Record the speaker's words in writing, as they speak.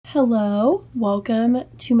Hello, welcome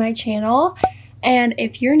to my channel. And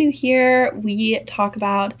if you're new here, we talk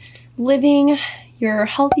about living your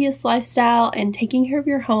healthiest lifestyle and taking care of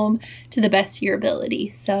your home to the best of your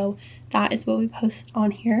ability. So that is what we post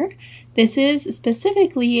on here. This is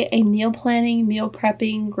specifically a meal planning, meal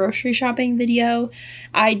prepping, grocery shopping video.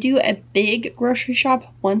 I do a big grocery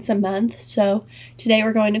shop once a month. So today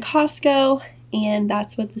we're going to Costco, and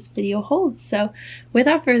that's what this video holds. So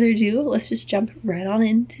without further ado, let's just jump right on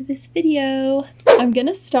into this video. I'm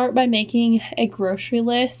gonna start by making a grocery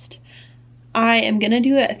list. I am gonna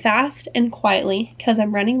do it fast and quietly because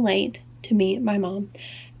I'm running late to meet my mom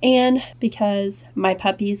and because my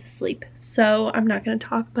puppy is asleep. So I'm not gonna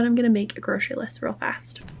talk, but I'm gonna make a grocery list real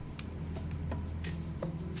fast.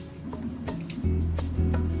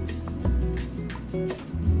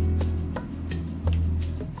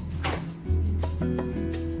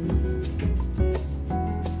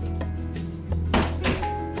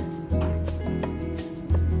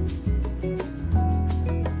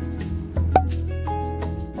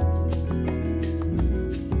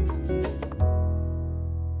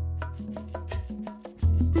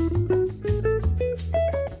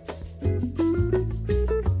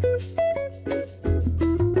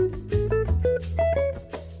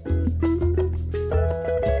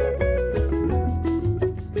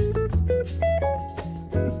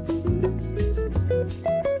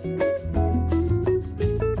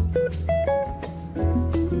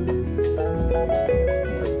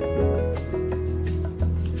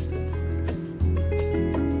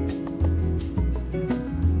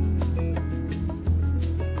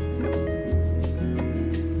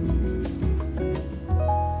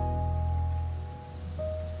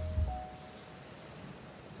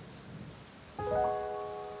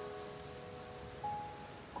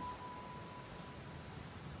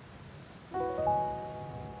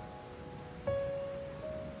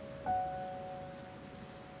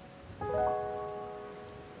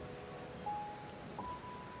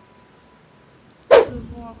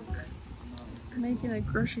 Making a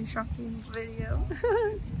grocery shopping video.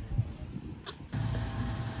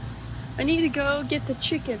 I need to go get the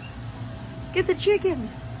chicken. Get the chicken.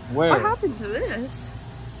 Where? What happened to this?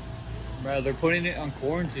 Bro, they're putting it on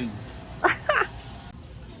quarantine.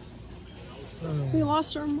 We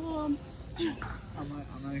lost our mom.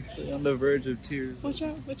 I'm actually on the verge of tears. Watch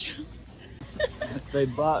out, watch out. They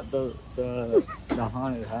bought the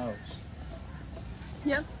haunted house.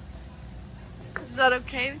 Yep. Is that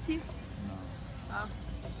okay with you? No. Oh.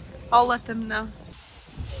 I'll let them know.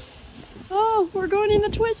 Oh, we're going in the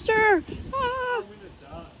Twister! Ah.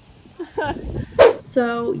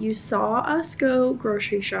 So you saw us go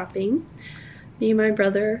grocery shopping. Me and my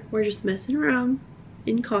brother were just messing around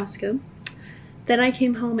in Costco. Then I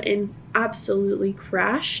came home and absolutely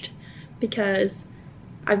crashed because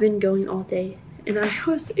I've been going all day and I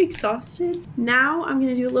was exhausted. Now I'm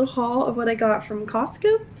gonna do a little haul of what I got from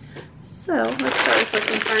Costco. So let's start with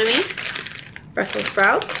what's in front of me. Brussels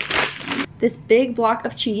sprouts, this big block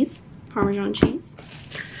of cheese, Parmesan cheese,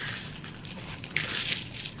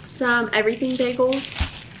 some everything bagels,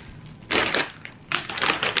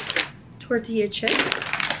 tortilla chips,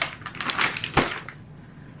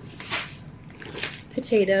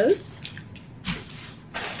 potatoes,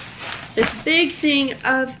 this big thing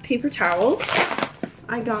of paper towels.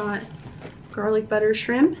 I got garlic butter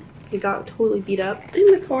shrimp. It got totally beat up in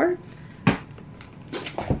the car.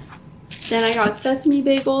 Then I got sesame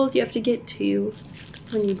bagels. You have to get two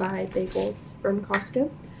when you buy bagels from Costco.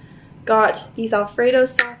 Got these Alfredo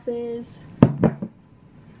sauces,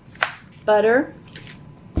 butter.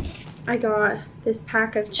 I got this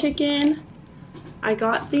pack of chicken. I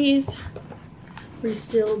got these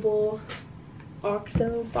resealable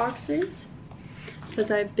OXO boxes because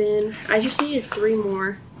I just needed 3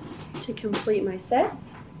 more to complete my set.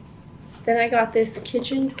 Then I got this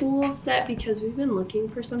kitchen tool set because we've been looking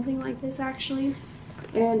for something like this actually.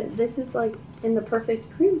 And this is like in the perfect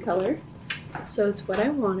cream color. So it's what I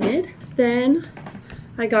wanted. Then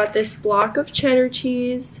I got this block of cheddar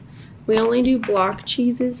cheese. We only do block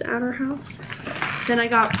cheeses at our house. Then I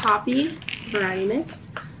got Poppy variety mix.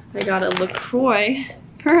 I got a LaCroix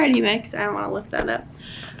variety mix. I don't want to look that up.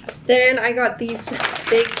 Then I got these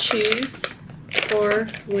big chews for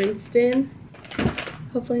Winston.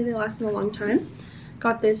 Hopefully they last a long time.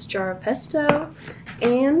 Got this jar of pesto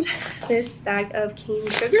and this bag of cane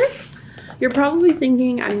sugar. You're probably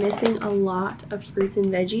thinking I'm missing a lot of fruits and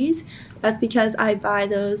veggies. That's because I buy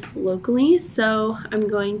those locally. So I'm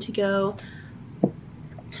going to go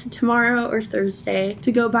tomorrow or Thursday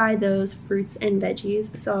to go buy those fruits and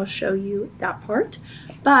veggies. So I'll show you that part.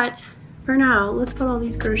 But for now, let's put all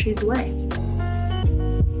these groceries away.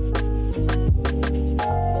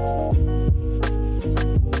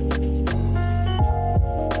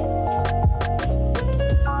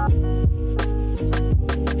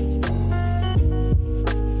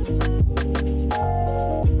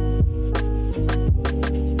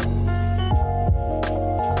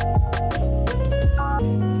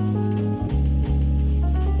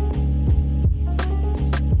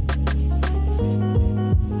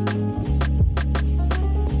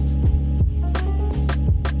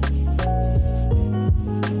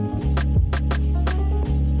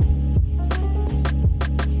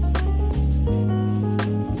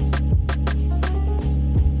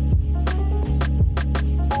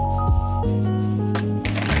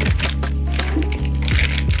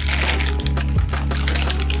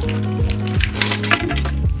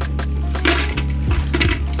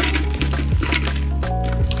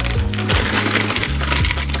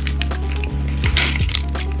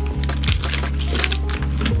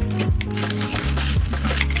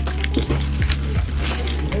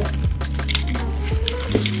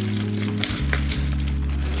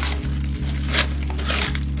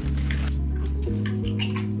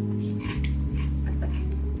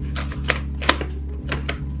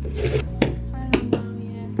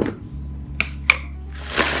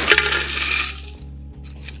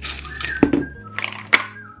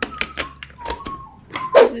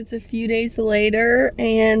 It's a few days later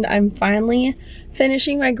and I'm finally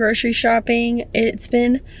finishing my grocery shopping. It's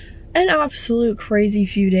been an absolute crazy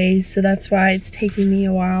few days, so that's why it's taking me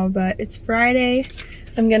a while, but it's Friday.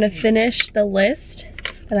 I'm gonna finish the list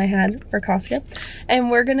that I had for Costco,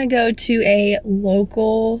 and we're gonna go to a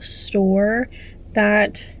local store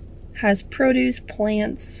that has produce,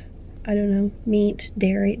 plants, I don't know, meat,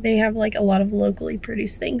 dairy. They have like a lot of locally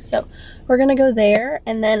produced things. So we're gonna go there,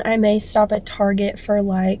 and then I may stop at Target for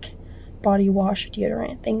like body wash,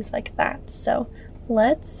 deodorant, things like that. So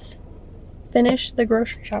let's finish the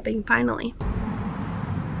grocery shopping finally.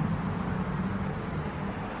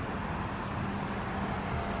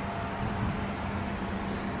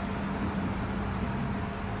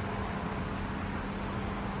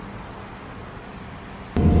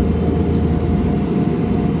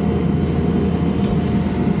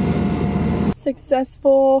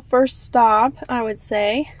 Successful first stop, I would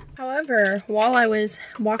say. However, while I was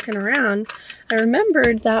walking around, I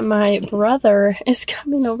remembered that my brother is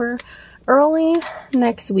coming over early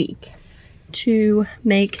next week to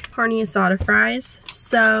make carne asada fries.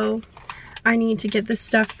 So I need to get the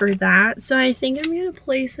stuff for that. So I think I'm gonna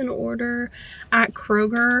place an order at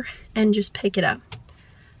Kroger and just pick it up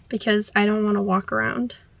because I don't want to walk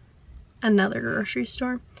around another grocery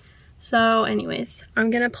store. So anyways, I'm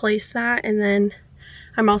gonna place that, and then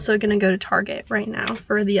I'm also gonna go to Target right now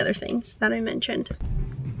for the other things that I mentioned.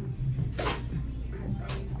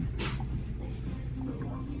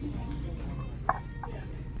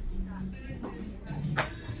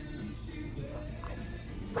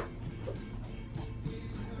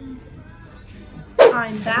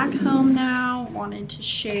 I'm back home now. Wanted to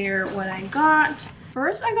share what I got.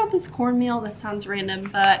 First, I got this cornmeal. That sounds random,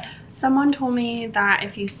 but someone told me that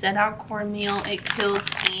if you set out cornmeal, it kills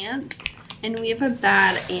ants, and we have a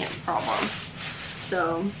bad ant problem.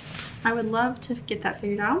 So I would love to get that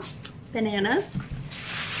figured out. Bananas,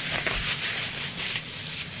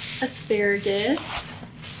 asparagus,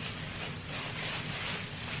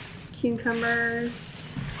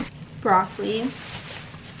 cucumbers, broccoli,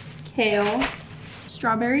 kale,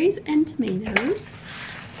 strawberries, and tomatoes.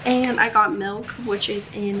 And I got milk, which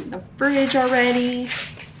is in the fridge already.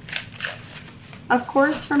 Of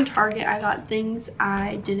course, from Target, I got things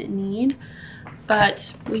I didn't need,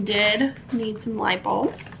 but we did need some light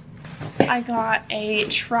bulbs. I got a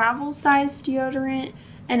travel size deodorant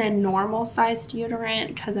and a normal size deodorant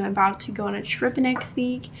because I'm about to go on a trip next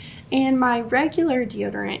week, and my regular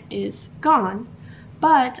deodorant is gone.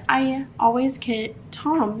 But I always get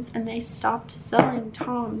Tom's, and they stopped selling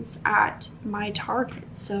Tom's at my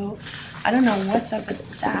Target. So I don't know what's up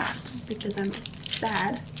with that because I'm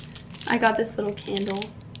sad. I got this little candle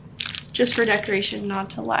just for decoration, not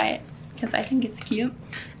to light, because I think it's cute.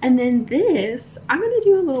 And then this, I'm gonna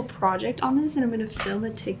do a little project on this, and I'm gonna film a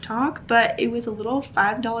TikTok, but it was a little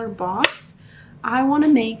 $5 box. I want to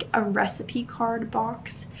make a recipe card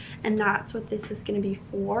box, and that's what this is gonna be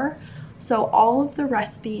for. So all of the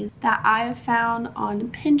recipes that I have found on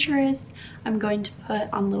Pinterest, I'm going to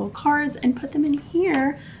put on little cards and put them in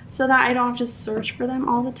here so that I don't have to search for them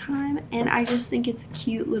all the time. And I just think it's a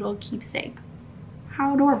cute little keepsake.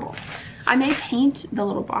 How adorable. I may paint the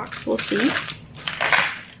little box, we'll see.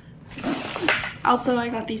 Also, I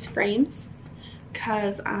got these frames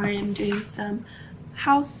because I am doing some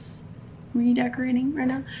house redecorating right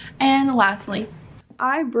now. And lastly,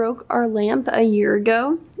 I broke our lamp a year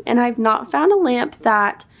ago, and I've not found a lamp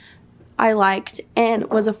that I liked and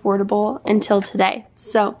was affordable until today.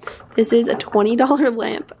 So this is a $20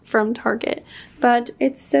 lamp from Target, but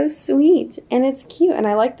it's so sweet and it's cute, and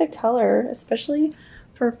I like the color, especially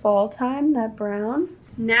for fall time, that brown.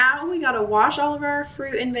 Now we gotta wash all of our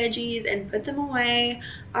fruit and veggies and put them away.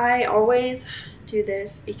 I always do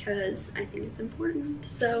this because I think it's important.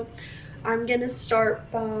 So I'm gonna start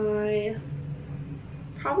by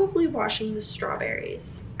probably washing the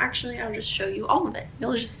strawberries. Actually, I'll just show you all of it.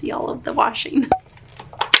 You'll just see all of the washing.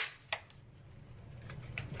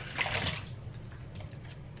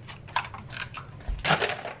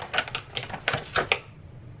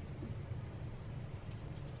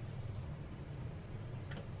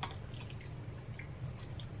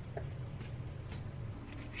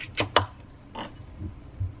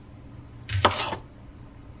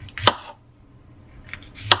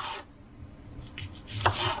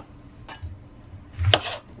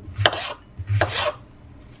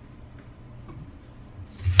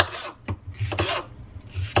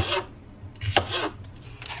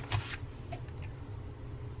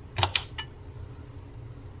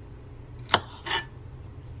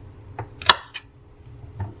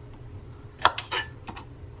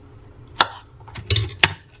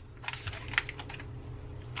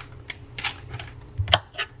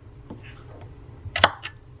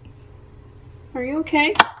 Are you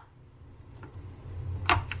okay?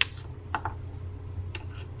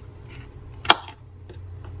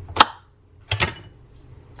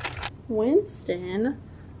 Winston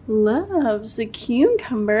loves the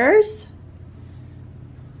cucumbers.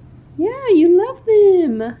 Yeah, you love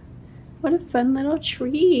them. What a fun little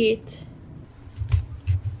treat.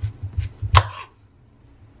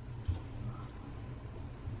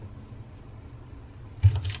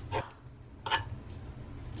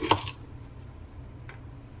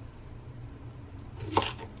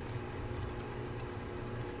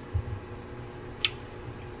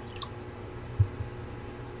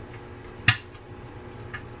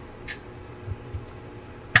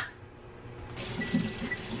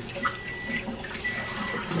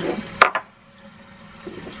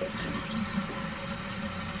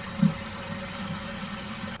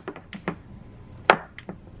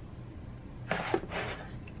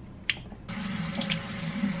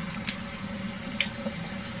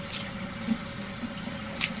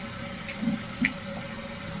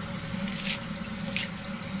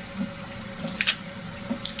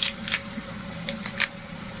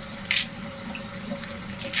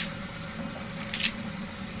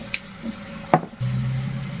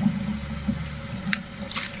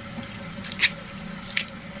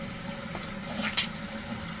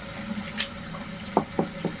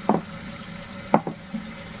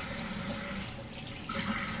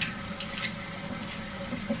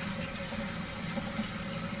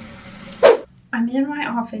 I'm in my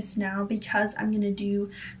office now because I'm going to do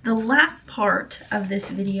the last part of this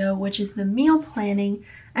video, which is the meal planning,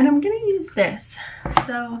 and I'm going to use this.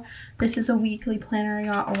 So this is a weekly planner I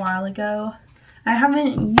got a while ago. I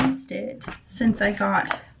haven't used it since I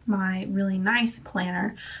got my really nice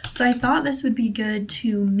planner, so I thought this would be good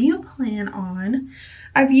to meal plan on.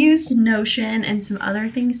 I've used Notion and some other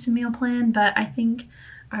things to meal plan, but I think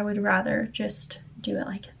I would rather just do it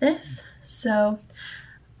like this. So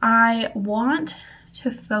I want to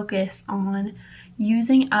focus on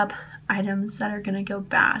using up items that are gonna go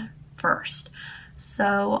bad first.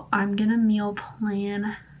 So I'm gonna meal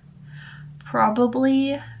plan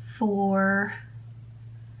probably for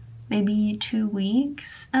maybe 2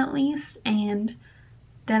 weeks at least, and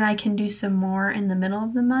then I can do some more in the middle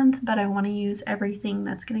of the month, but I want to use everything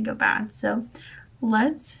that's gonna go bad. So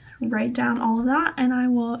let's write down all of that and I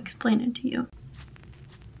will explain it to you.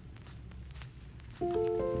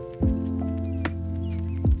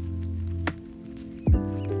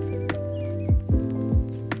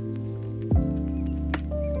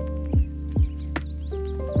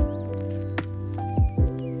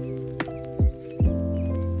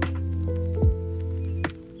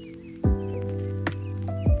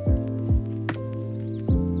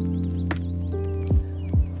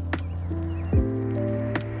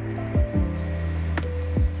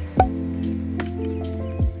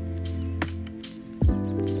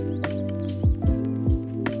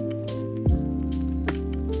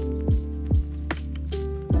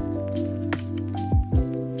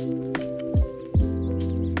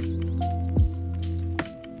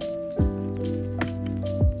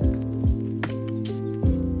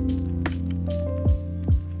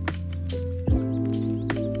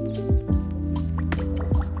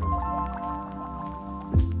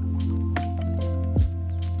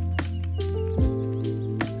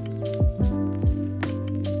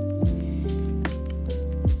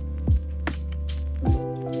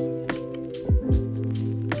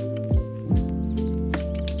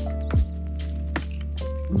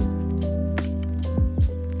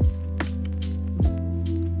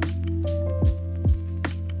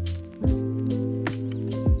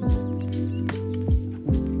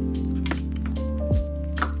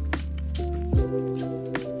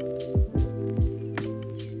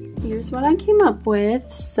 Here's what I came up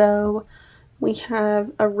with. So we have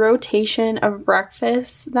a rotation of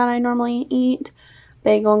breakfasts that I normally eat: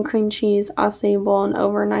 bagel and cream cheese, acai bowl, and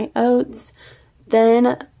overnight oats.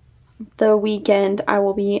 Then the weekend I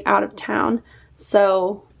will be out of town,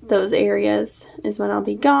 so those areas is when I'll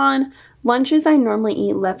be gone. Lunches I normally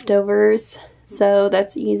eat leftovers, so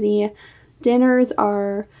that's easy. Dinners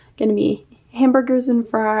are gonna be hamburgers and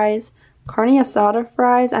fries. Carne asada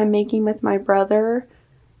fries I'm making with my brother.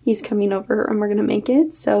 He's coming over and we're gonna make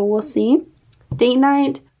it, so we'll see. Date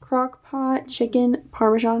night, crock pot chicken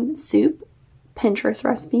parmesan soup, Pinterest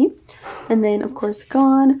recipe. And then of course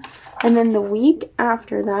gone. And then the week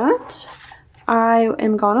after that, I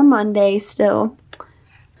am gone on Monday still.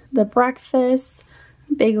 The breakfast,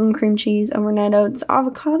 bagel and cream cheese, overnight oats,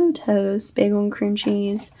 avocado toast, bagel and cream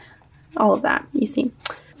cheese, all of that, you see.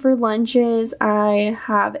 For lunches, I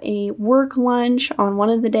have a work lunch on one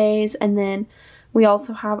of the days, and then We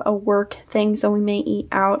also have a work thing, so we may eat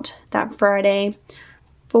out that Friday.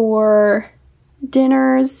 For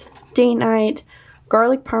dinners, date night,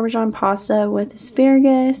 garlic parmesan pasta with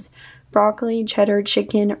asparagus, broccoli, cheddar,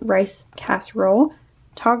 chicken, rice casserole,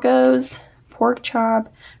 tacos, pork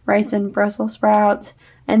chop, rice and Brussels sprouts,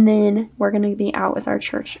 and then we're going to be out with our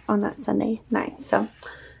church on that Sunday night. So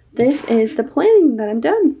this is the planning that I'm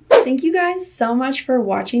done. Thank you guys so much for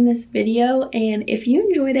watching this video, and if you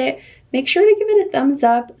enjoyed it, make sure to give it a thumbs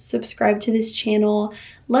up, subscribe to this channel.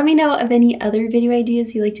 Let me know of any other video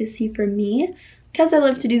ideas you'd like to see from me, because I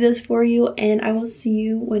love to do this for you, and I will see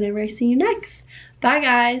you whenever I see you next. Bye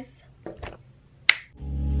guys!